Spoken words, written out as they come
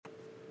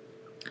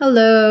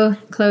Hello,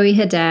 Chloe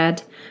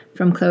Haddad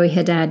from Chloe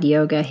Haddad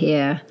Yoga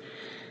here.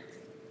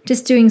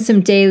 Just doing some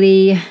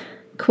daily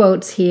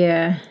quotes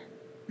here.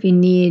 If you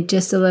need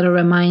just a little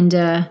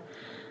reminder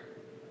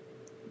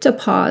to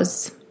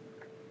pause,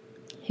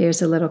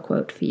 here's a little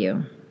quote for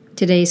you.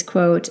 Today's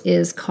quote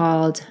is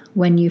called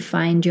When You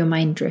Find Your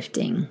Mind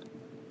Drifting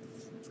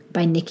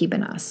by Nikki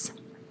Benas.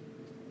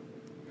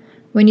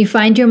 When you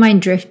find your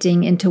mind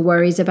drifting into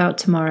worries about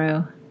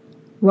tomorrow,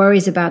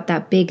 worries about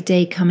that big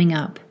day coming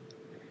up,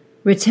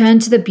 return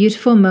to the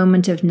beautiful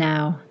moment of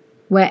now,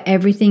 where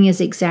everything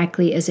is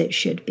exactly as it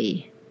should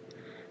be.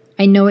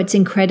 I know it's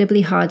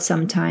incredibly hard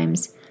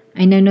sometimes,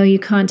 and I know you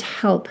can't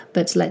help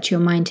but let your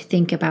mind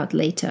think about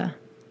later.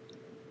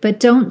 But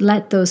don't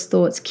let those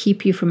thoughts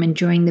keep you from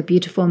enjoying the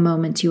beautiful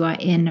moment you are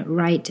in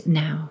right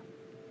now.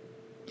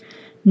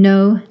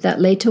 Know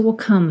that later will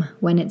come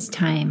when it's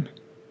time,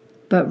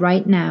 but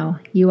right now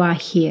you are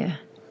here,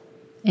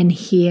 and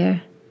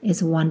here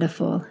is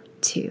wonderful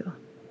too.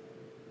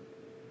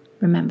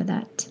 Remember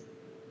that.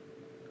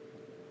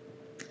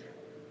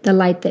 The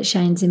light that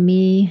shines in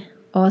me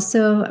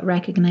also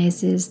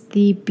recognizes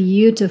the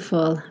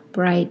beautiful,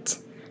 bright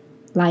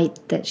light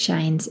that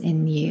shines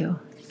in you.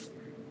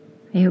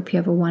 I hope you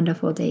have a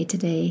wonderful day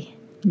today.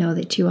 Know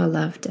that you are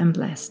loved and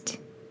blessed.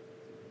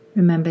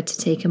 Remember to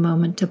take a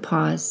moment to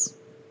pause.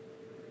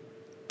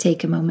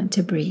 Take a moment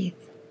to breathe.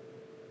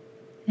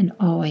 And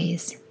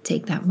always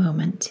take that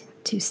moment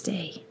to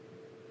stay.